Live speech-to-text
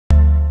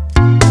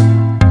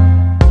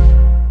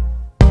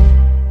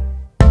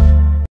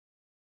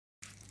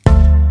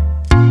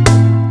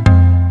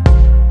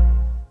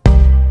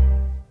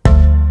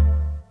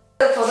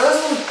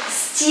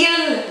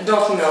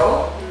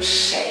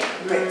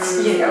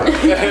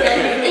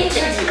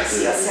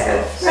Introduce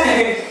yourself.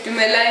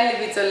 Dumelang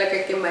lebitso la ka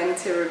ke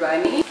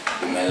Ribane.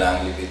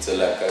 Dumelang lebitso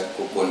la ka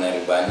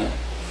Ribane.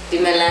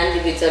 Dumelang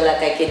lebitso la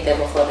ka ke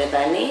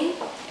Ribane.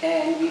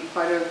 And we're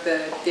part of the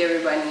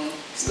Ribane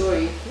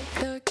story.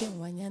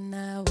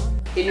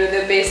 You know,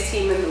 the best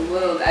team in the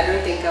world. I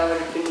don't think I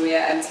would have been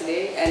where I am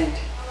today. And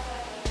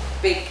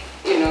big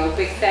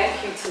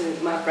thank you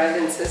to my brother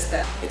and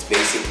sister. It's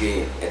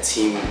basically a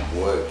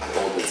teamwork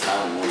all the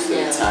time, most of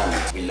the time.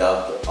 We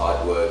love the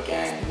artwork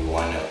and we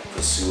want to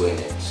pursue in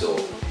it. So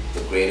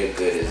the greater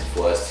good is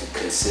for us to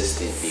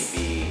consistently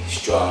be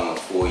strong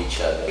for each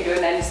other. You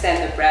don't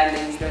understand the brand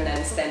and you don't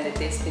understand the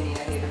destiny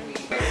ahead of you.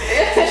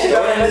 You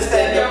don't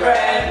understand the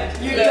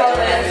brand, you don't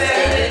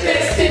understand the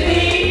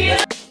destiny.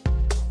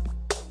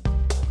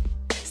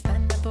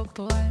 Stand up,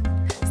 boy.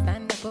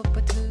 Stand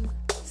up, two.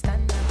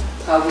 Stand up.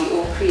 How we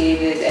all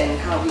created and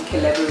how we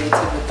collaborated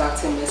with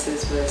Dr. and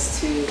Mrs. was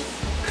to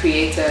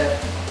create a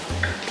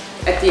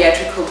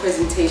theatrical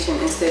presentation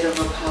instead of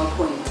a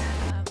PowerPoint.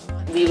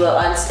 We were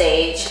on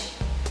stage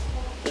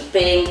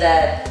putting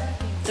the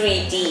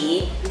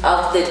 3D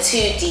of the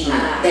 2D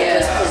that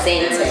was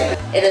presented.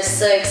 It was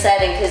so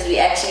exciting because we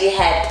actually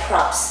had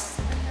props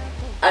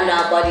on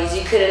our bodies.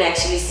 You couldn't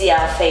actually see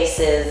our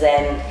faces,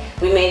 and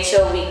we made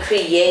sure we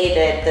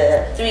created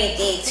the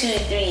 3D,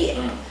 2D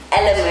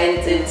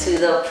element into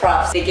the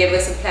props. They gave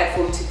us a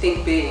platform to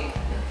think big,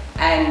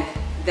 and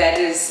that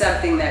is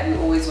something that we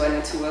always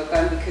wanted to work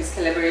on, because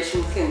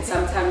collaboration can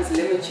sometimes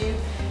limit you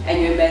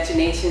and your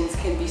imaginations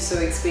can be so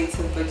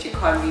expensive but you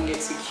can't really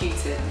execute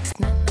it.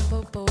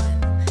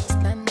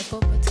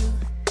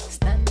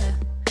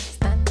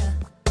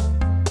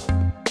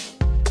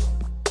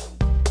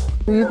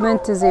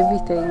 Movement is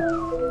everything.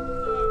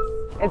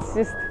 It's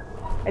just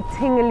a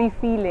tingly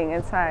feeling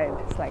inside.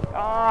 It's like,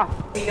 ah.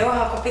 We know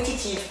how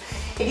competitive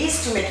it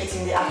is to make it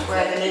in the art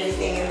world and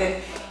everything, and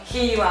then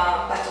here you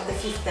are part of the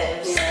fifth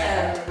dance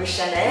with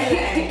Chanel,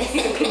 and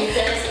can you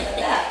tell us about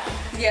that?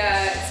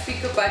 Yeah,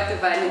 speak about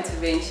divine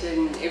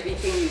intervention.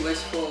 Everything you wish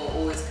for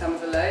always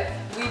comes alive.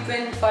 We've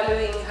been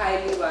following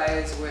Hailey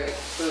Wire's work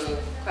for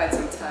quite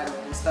some time.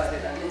 We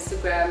started on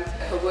Instagram.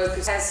 Her work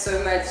has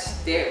so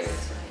much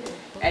depth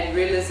and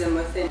realism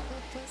within.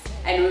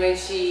 And when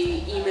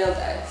she emailed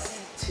us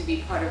to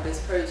be part of this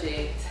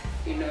project,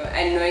 you know,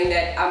 and knowing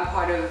that I'm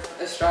part of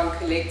a strong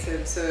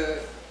collective, so,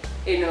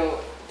 you know,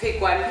 pick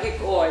one,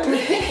 pick all,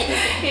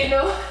 you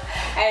know,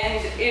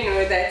 and, you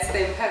know, that's the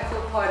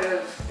impactful part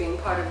of being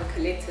part of a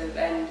collective,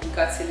 and we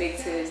got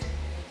selected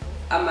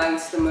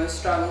amongst the most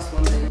strongest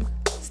women.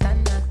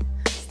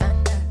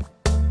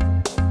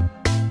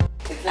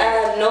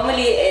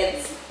 Normally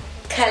it's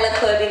color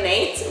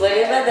coordinate,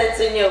 whatever that's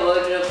in your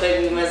wardrobe,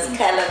 but we must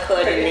color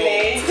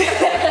coordinate.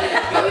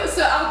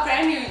 So our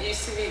granny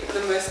used to be the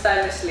most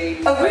stylish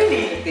lady. Oh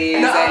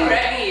really? No, our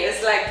granny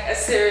is like a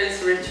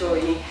serious ritual.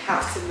 You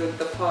have to look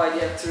the part,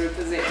 you have to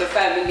represent the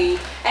family.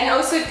 And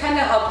also it kind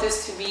of helped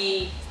us to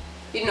be,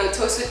 you know,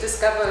 to also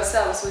discover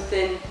ourselves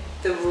within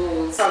the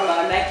rules. From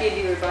our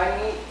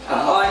Ribane,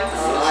 our aunt,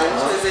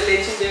 she was a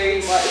legendary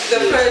model, the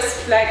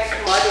first black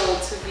model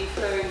to be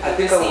flown I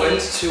think I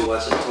went to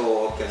watch a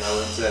talk and I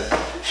went to,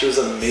 she was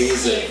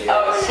amazing.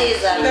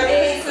 She's amazing. The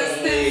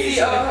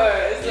consistency of her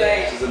is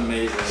like... She's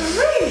amazing.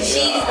 Really?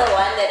 She's the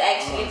one that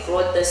actually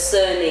brought the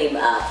surname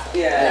up.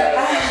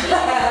 Yeah.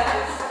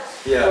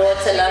 She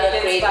brought a lot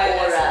of great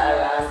aura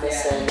around the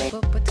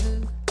surname.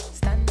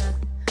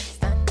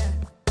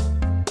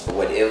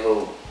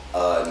 Whatever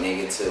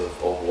negative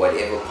or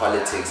whatever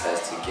politics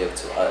has to give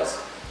to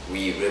us,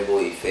 we ripple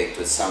effect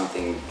with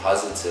something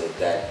positive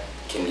that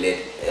can let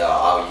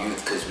our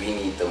youth, because we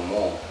need them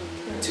more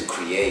to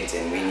create,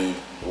 and we need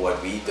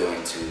what we're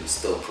doing to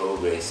still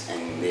progress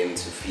and them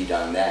to feed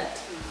on that.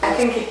 I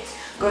think it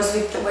goes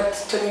with what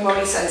Toni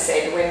Morrison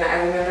said when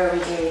I remember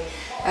reading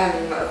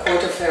a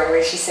quote of her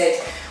where she said,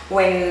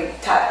 when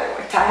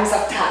times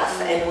are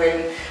tough and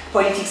when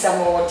politics are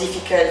more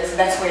difficult,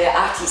 that's where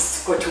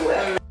artists go to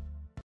work.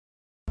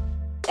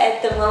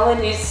 At the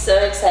moment we're so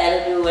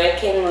excited. We're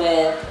working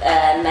with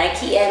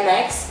Nike Air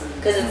Max,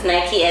 because it's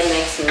Nike Air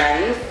Max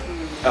month.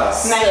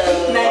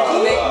 Nike.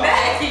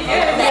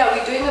 Yeah,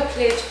 we're doing a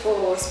pledge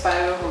for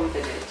Spiral Home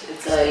Village.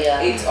 It's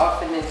AIDS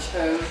orphanage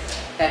home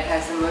that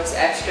has the most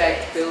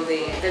abstract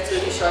building. That's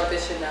where we shot the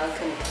Chanel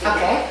campaign.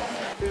 Okay.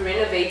 We're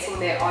renovating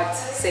their art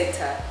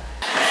center.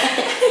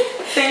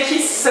 Thank you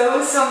so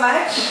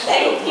much.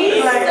 Thank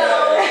you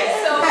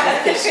so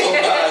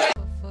much.